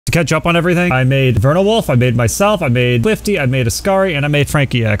to catch up on everything. I made Vernal Wolf, I made myself, I made Clifty, I made Ascari, and I made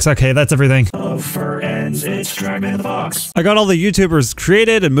Frankie X. Okay, that's everything. Fur ends, it's Dragon the Fox. I got all the YouTubers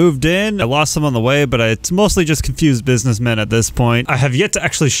created and moved in. I lost some on the way, but it's mostly just confused businessmen at this point. I have yet to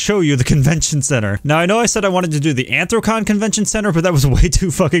actually show you the convention center. Now, I know I said I wanted to do the Anthrocon Convention Center, but that was way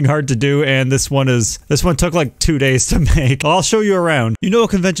too fucking hard to do, and this one took like 2 days to make. I'll show you around. You know a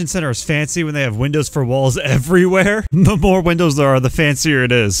convention center is fancy when they have windows for walls everywhere? The more windows there are, the fancier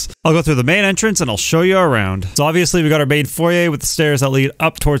it is. I'll go through the main entrance and I'll show you around. So obviously we got our main foyer with the stairs that lead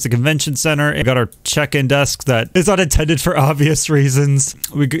up towards the convention center. We got our check-in desk that is not intended for obvious reasons.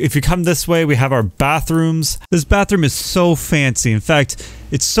 If you come this way, we have our bathrooms. This bathroom is so fancy. In fact,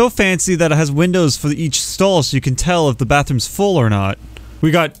 it's so fancy that it has windows for each stall so you can tell if the bathroom's full or not. We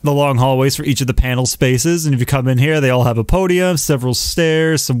got the long hallways for each of the panel spaces, and if you come in here, they all have a podium, several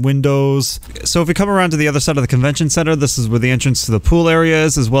stairs, some windows. So if we come around to the other side of the convention center, this is where the entrance to the pool area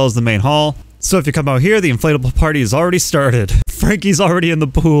is, as well as the main hall. So if you come out here, the inflatable party is already started. Frankie's already in the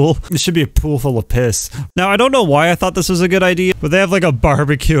pool. This should be a pool full of piss. Now, I don't know why I thought this was a good idea, but they have like a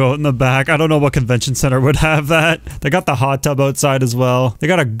barbecue out in the back. I don't know what convention center would have that. They got the hot tub outside as well. They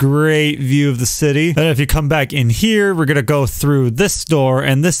got a great view of the city. And if you come back in here, we're gonna go through this door,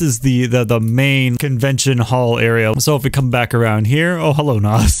 and this is the main convention hall area. So if we come back around here, oh, hello,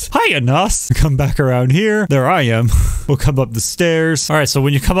 Nos. Hiya, Nos. Come back around here. There I am. We'll come up the stairs. All right, so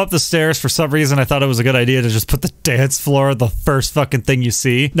when you come up the stairs, for some reason, I thought it was a good idea to just put the dance floor the first fucking thing you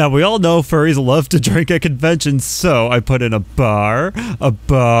see. Now, we all know furries love to drink at conventions, so I put in a bar, a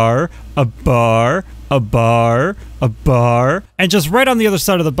bar, a bar, a bar, a bar, and just right on the other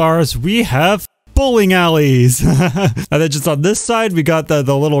side of the bars, we have bowling alleys. And then just on this side, we got the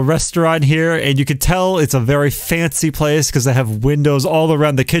little restaurant here, and you can tell it's a very fancy place because they have windows all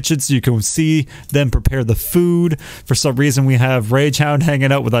around the kitchen so you can see them prepare the food. For some reason, we have Ragehound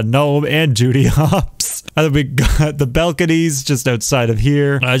hanging out with a gnome and Judy Hops. And then we got the balconies just outside of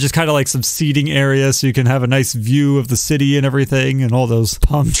here. Just kind of like some seating area so you can have a nice view of the city and everything and all those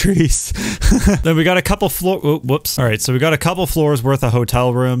palm trees. Then we got a couple floors. Oh, whoops. All right, so we got a couple floors worth of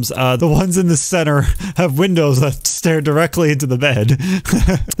hotel rooms. The ones in the center have windows that stare directly into the bed.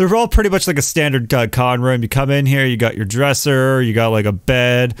 They're all pretty much like a standard con room. You come in here, you got your dresser, you got like a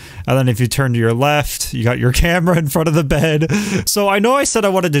bed, and then if you turn to your left, you got your camera in front of the bed. So I know I said I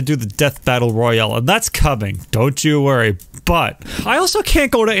wanted to do the Death Battle Royale, and that's coming. Don't you worry. But I also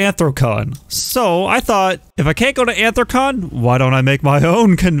can't go to Anthrocon. So I thought, if I can't go to Anthrocon, why don't I make my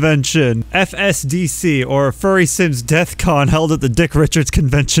own convention? FSDC, or Furry Sims Death Con, held at the Dick Richards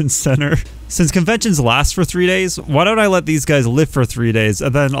Convention Center. Since conventions last for 3 days, why don't I let these guys live for 3 days,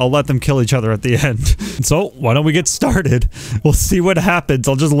 and then I'll let them kill each other at the end. So, why don't we get started? We'll see what happens.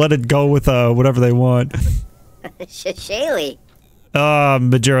 I'll just let it go with whatever they want. Shaylee.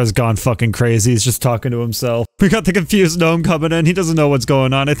 Majira's gone fucking crazy. He's just talking to himself. We got the confused gnome coming in. He doesn't know what's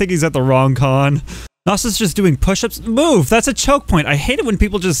going on. I think he's at the wrong con. Nos is just doing push-ups. Move! That's a choke point. I hate it when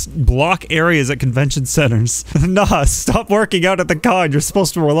people just block areas at convention centers. Nos, stop working out at the con. You're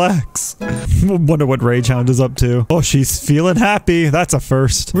supposed to relax. Wonder what Ragehound is up to. Oh, she's feeling happy. That's a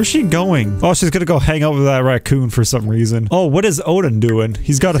first. Where's she going? Oh, she's gonna go hang out with that raccoon for some reason. Oh, what is Odin doing?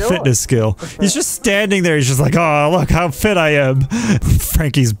 He's got a fitness skill. He's just standing there. He's just like, oh, look how fit I am.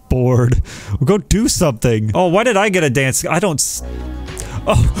 Frankie's bored. Well, go do something. Oh, why did I get a dance? I don't...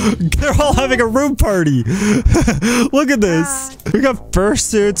 Oh, they're all having a room party. Look at this. We got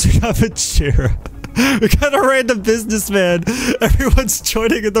fursuits, we got Majira. We got a random businessman. Everyone's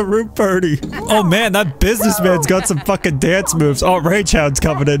joining in the room party. Oh man, that businessman's got some fucking dance moves. Oh, Ragehound's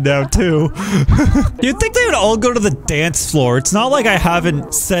coming in now too. You'd think they would all go to the dance floor. It's not like I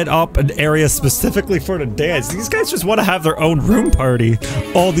haven't set up an area specifically for the dance. These guys just want to have their own room party.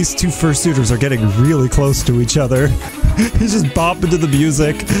 All these two fursuiters are getting really close to each other. He's just bopping to the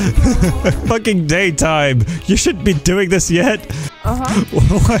music. Fucking daytime. You shouldn't be doing this yet.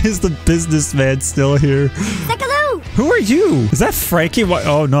 Why is the businessman still here? Hello. Who are you? Is that Frankie? What?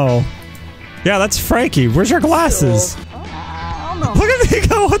 Oh no. Yeah, that's Frankie. Where's your glasses? Look at me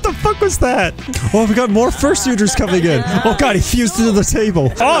go. What the fuck was that? Oh, we got more fursuiters coming in. Oh god, he fused into the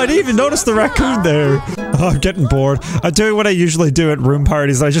table. Oh, I didn't even notice the raccoon there. Oh, I'm getting bored. I'm doing what I usually do at room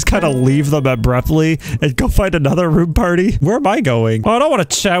parties. I just kind of leave them abruptly and go find another room party. Where am I going? Oh, I don't want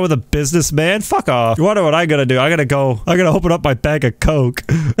to chat with a businessman. Fuck off. You wonder what I gotta do? I gotta open up my bag of Coke.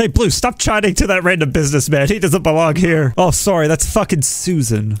 Hey, Blue, stop chatting to that random businessman. He doesn't belong here. Oh, sorry. That's fucking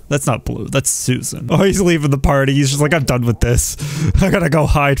Susan. That's not Blue. That's Susan. Oh, he's leaving the party. He's just like, I'm done with this. I gotta go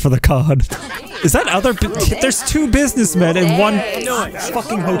hide for the con. Is that other? There's two businessmen in one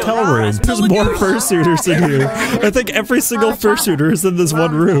fucking hotel room. There's more fursuiters in here. I think every single fursuiter is in this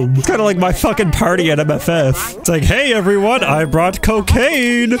one room. It's kind of like my fucking party at MFF. It's like, hey everyone, I brought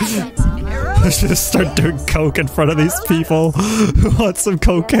cocaine. Let's just start doing coke in front of these people who want some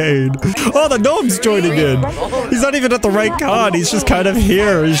cocaine. Oh, the gnome's joining in. He's not even at the right con. He's just kind of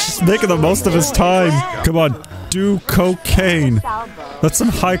here. He's just making the most of his time. Come on, do cocaine. That's some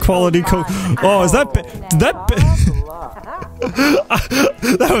high quality coke. Oh, is that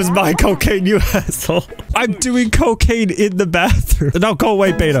that was my cocaine, you asshole. I'm doing cocaine in the bathroom. No, go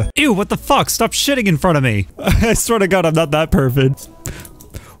away, Beta. Ew, what the fuck? Stop shitting in front of me. I swear to God, I'm not that perfect.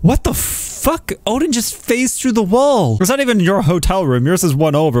 What the fuck? Odin just phased through the wall. It's not even your hotel room. Yours is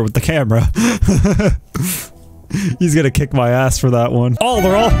one over with the camera. He's gonna kick my ass for that one. Oh,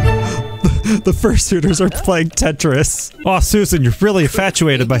 they're all... The fursuiters are playing Tetris. Oh, Susan, you're really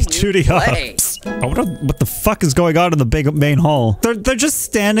infatuated by Judy Hopps. I wonder what the fuck is going on in the big main hall. They're just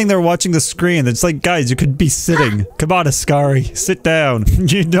standing there watching the screen. It's like, guys, you could be sitting. Come on, Ascari, sit down.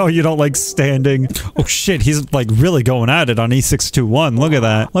 You know you don't like standing. Oh shit, he's like really going at it on E621. Look at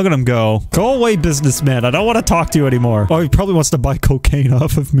that. Look at him go. Go away, businessman. I don't want to talk to you anymore. Oh, he probably wants to buy cocaine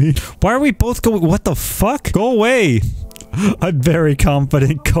off of me. Why are we both going? What the fuck? Go away. I'm very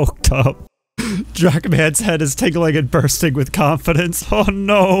confident, coked up. Drachman's head is tingling and bursting with confidence. Oh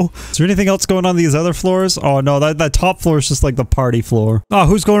no. Is there anything else going on these other floors? Oh no, that top floor is just like the party floor. Oh,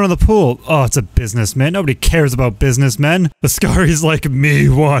 who's going to the pool? Oh, it's a businessman. Nobody cares about businessmen. Ascari's like, me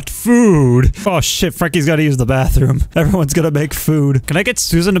want food. Oh shit, Frankie's gotta use the bathroom. Everyone's gonna make food. Can I get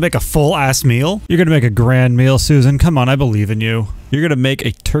Susan to make a full ass meal? You're gonna make a grand meal, Susan. Come on, I believe in you. You're gonna make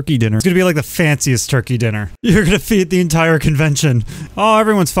a turkey dinner. It's gonna be like the fanciest turkey dinner. You're gonna feed the entire convention. Oh,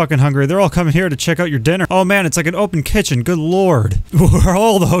 everyone's fucking hungry. They're all coming here to check out your dinner. Oh man, it's like an open kitchen. Good lord. We're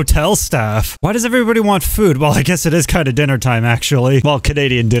all the hotel staff. Why does everybody want food? Well, I guess it is kind of dinner time, actually. Well,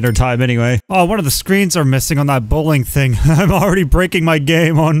 Canadian dinner time anyway. Oh, one of the screens are missing on that bowling thing. I'm already breaking my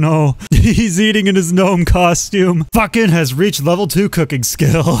game. Oh no. He's eating in his gnome costume. Fucking has reached level 2 cooking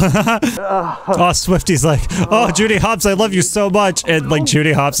skill. Oh, Swifty's like, oh, Judy Hopps, I love you so much. And like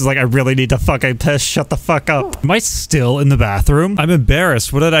Judy Hopps is like, I really need to fucking piss. Shut the fuck up. Am I still in the bathroom? I'm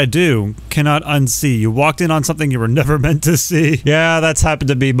embarrassed. What did I do? Cannot unsee. You walked in on something you were never meant to see. Yeah, that's happened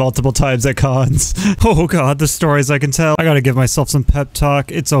to me multiple times at cons. Oh god, the stories I can tell. I gotta give myself some pep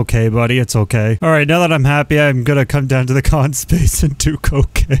talk. It's okay, buddy. It's okay. Alright, now that I'm happy, I'm gonna come down to the con space and do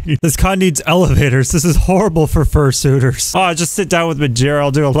cocaine. This con needs elevators. This is horrible for fursuiters. Oh, just sit down with Majira. I'll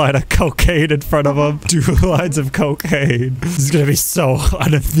do a line of cocaine in front of him. 2 lines of cocaine. This is gonna be so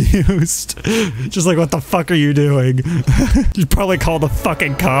unamused. Just like, what the fuck are you doing? You'd probably call the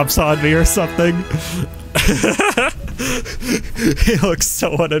fucking cops on me or something. He looks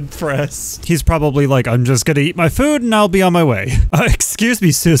so unimpressed. He's probably like, I'm just gonna eat my food and I'll be on my way. Excuse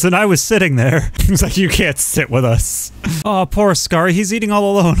me, Susan, I was sitting there. He's like, you can't sit with us. Oh, poor Scary, he's eating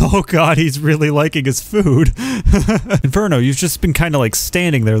all alone. Oh god, he's really liking his food. Inferno, you've just been kind of like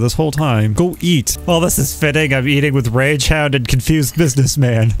standing there this whole time. Go eat. Well, this is fitting. I'm eating with Rage Hound and Confused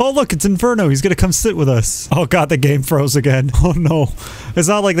Businessman. Oh look, it's Inferno. He's gonna come sit with us. Oh god, the game froze again. Oh no. It's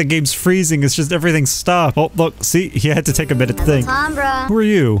not like the game's freezing, it's just everything stopped. Oh look, see, he had to take a minute to think. Who are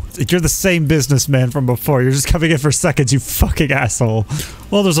you? You're the same businessman from before. You're just coming in for seconds, you fucking asshole.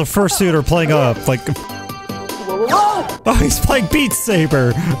 Well, there's a fursuiter playing up, like... Oh, he's playing Beat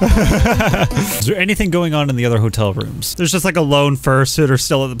Saber. Is there anything going on in the other hotel rooms? There's just like a lone fursuiter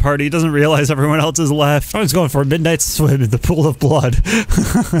still at the party. He doesn't realize everyone else is left. Oh, he's going for a midnight swim in the pool of blood.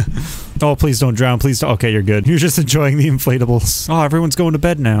 Oh, please don't drown. Please don't. Okay, you're good. You're just enjoying the inflatables. Oh, everyone's going to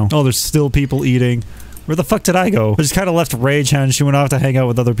bed now. Oh, there's still people eating. Where the fuck did I go? I just kind of left Rage Hound. She went off to hang out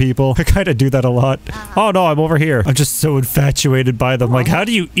with other people. I kind of do that a lot. Oh no, I'm over here. I'm just so infatuated by them. Like, how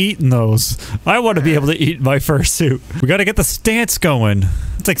do you eat in those? I want to be able to eat in my fursuit. We gotta get the dance going.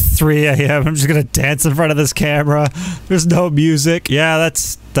 It's like 3 a.m. I'm just gonna dance in front of this camera. There's no music. Yeah,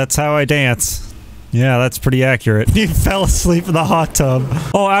 that's how I dance. Yeah, that's pretty accurate. He fell asleep in the hot tub.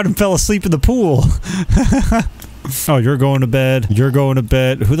 Oh, Adam fell asleep in the pool. Oh, you're going to bed. You're going to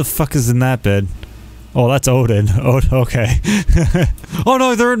bed. Who the fuck is in that bed? Oh, that's Odin. Oh, okay. Oh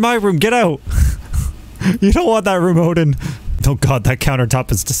no, they're in my room. Get out. You don't want that room, Odin. Oh god, that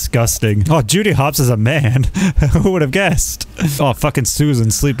countertop is disgusting. Oh, Judy Hopps is a man. Who would have guessed? Oh, fucking Susan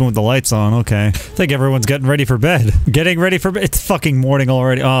sleeping with the lights on. Okay. I think everyone's getting ready for bed. Getting ready for bed. It's fucking morning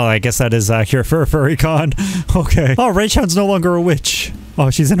already. Oh, I guess that is accurate for a furry con. Okay. Oh, Rage Hound's no longer a witch. Oh,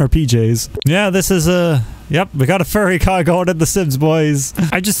 she's in her PJs. Yeah, this is yep, we got a furry con going in The Sims, boys.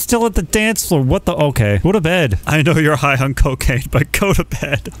 I just still at the dance floor. What the? Okay, go to bed. I know you're high on cocaine, but go to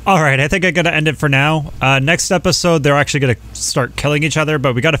bed. All right, I think I'm gonna end it for now. Next episode, they're actually gonna start killing each other,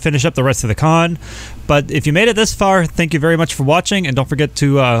 but we got to finish up the rest of the con. But if you made it this far, thank you very much for watching, and don't forget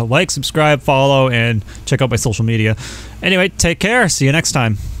to like, subscribe, follow, and check out my social media. Anyway, take care. See you next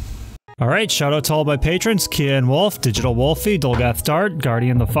time. Alright, shout out to all my patrons: Kian Wolf, Digital Wolfie, Dolgorath-Dart,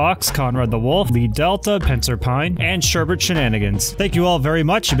 Guardian the Fox, Conrad the Wolf, Lead Delta, Pencer Pine, and Sherbert Shenanigans. Thank you all very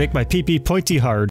much. You make my pee-pee pointy hard.